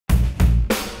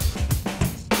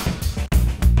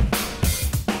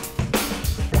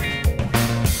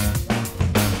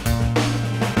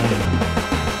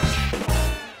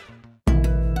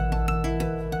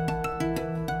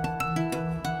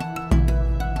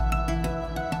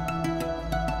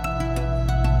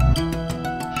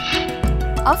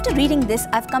After reading this,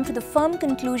 I've come to the firm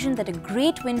conclusion that a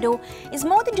great window is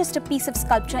more than just a piece of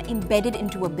sculpture embedded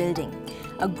into a building.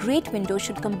 A great window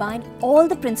should combine all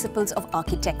the principles of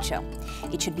architecture.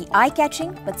 It should be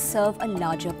eye-catching but serve a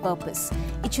larger purpose.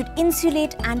 It should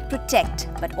insulate and protect,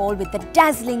 but all with the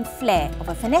dazzling flair of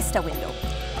a Fenesta window.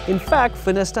 In fact,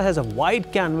 Fenesta has a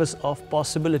wide canvas of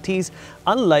possibilities,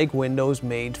 unlike windows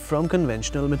made from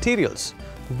conventional materials.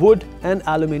 Wood and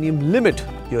aluminium limit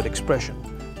your expression.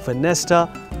 Fenesta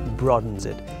broadens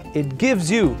it. It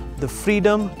gives you the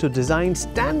freedom to design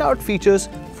standout features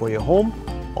for your home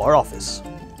or office.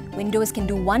 Windows can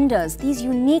do wonders. These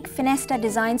unique Fenesta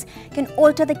designs can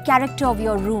alter the character of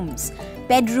your rooms.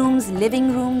 Bedrooms,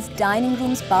 living rooms, dining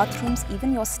rooms, bathrooms,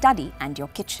 even your study and your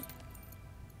kitchen.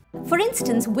 For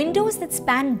instance, windows that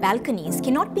span balconies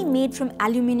cannot be made from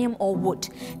aluminium or wood.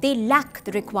 They lack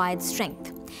the required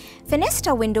strength.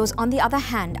 Fenesta windows, on the other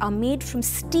hand, are made from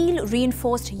steel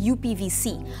reinforced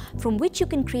UPVC, from which you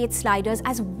can create sliders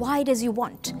as wide as you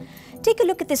want. Take a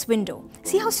look at this window.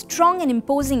 See how strong and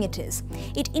imposing it is.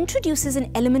 It introduces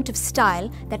an element of style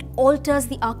that alters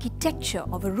the architecture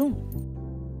of a room.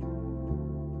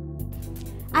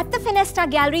 At the Fenesta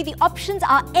Gallery, the options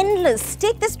are endless.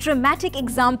 Take this dramatic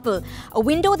example, a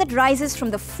window that rises from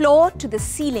the floor to the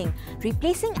ceiling,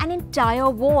 replacing an entire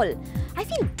wall. I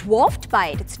feel dwarfed by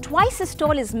it. It's twice as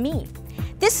tall as me.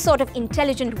 This sort of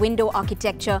intelligent window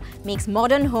architecture makes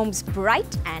modern homes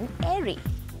bright and airy.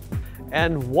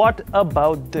 And what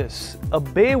about this? A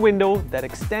bay window that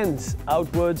extends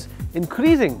outwards,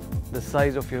 increasing the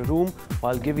size of your room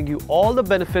while giving you all the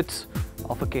benefits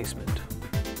of a casement.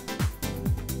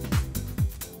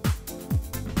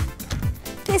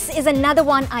 This is another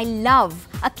one I love,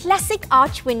 a classic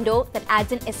arch window that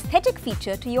adds an aesthetic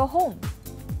feature to your home.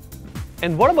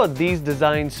 And what about these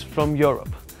designs from Europe?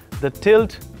 The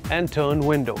tilt and turn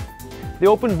window. They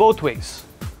open both ways,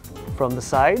 from the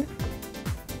side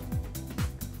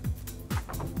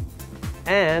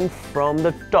and from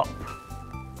the top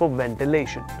for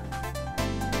ventilation.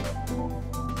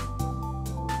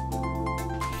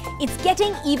 It's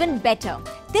getting even better.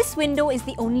 This window is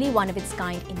the only one of its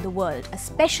kind in the world, a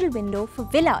special window for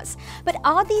villas. But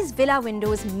are these villa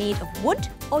windows made of wood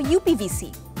or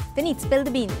UPVC? Vineet, spill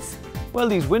the beans. Well,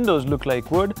 these windows look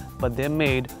like wood, but they're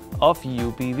made of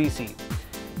UPVC.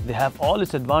 They have all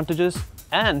its advantages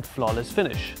and flawless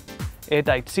finish.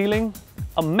 Airtight ceiling,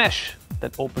 a mesh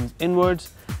that opens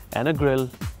inwards, and a grille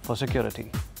for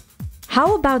security.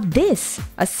 How about this?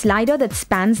 A slider that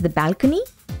spans the balcony?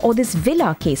 Or this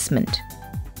villa casement?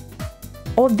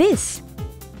 Or this?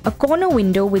 A corner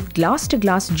window with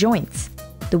glass-to-glass joints.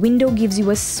 The window gives you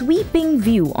a sweeping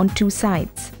view on two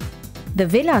sides. The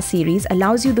Villa series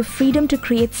allows you the freedom to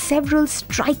create several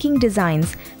striking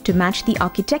designs to match the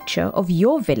architecture of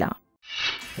your villa.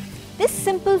 This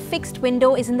simple fixed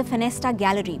window is in the Fenesta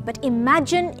Gallery, but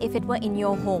imagine if it were in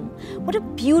your home. What a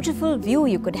beautiful view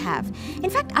you could have. In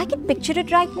fact, I can picture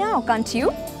it right now, can't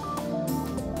you?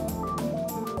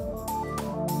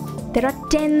 There are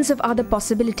tens of other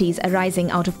possibilities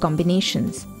arising out of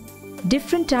combinations.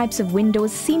 Different types of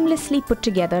windows seamlessly put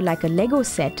together like a Lego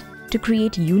set to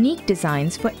create unique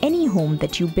designs for any home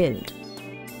that you build.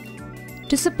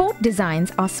 To support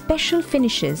designs are special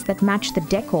finishes that match the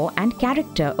decor and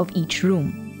character of each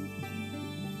room.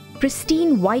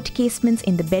 Pristine white casements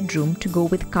in the bedroom to go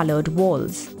with colored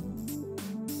walls.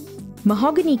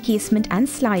 Mahogany casement and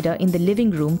slider in the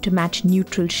living room to match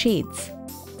neutral shades.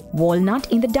 Walnut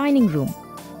in the dining room.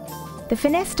 The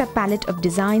Fenesta palette of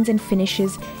designs and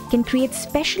finishes can create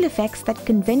special effects that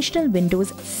conventional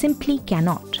windows simply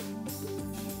cannot.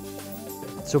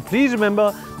 So please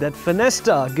remember that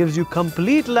Fenesta gives you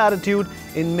complete latitude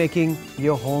in making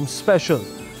your home special,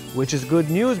 which is good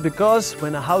news because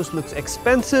when a house looks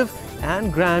expensive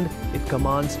and grand, it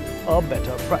commands a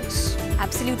better price.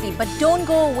 Absolutely, but don't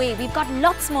go away. We've got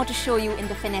lots more to show you in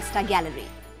the Fenesta Gallery.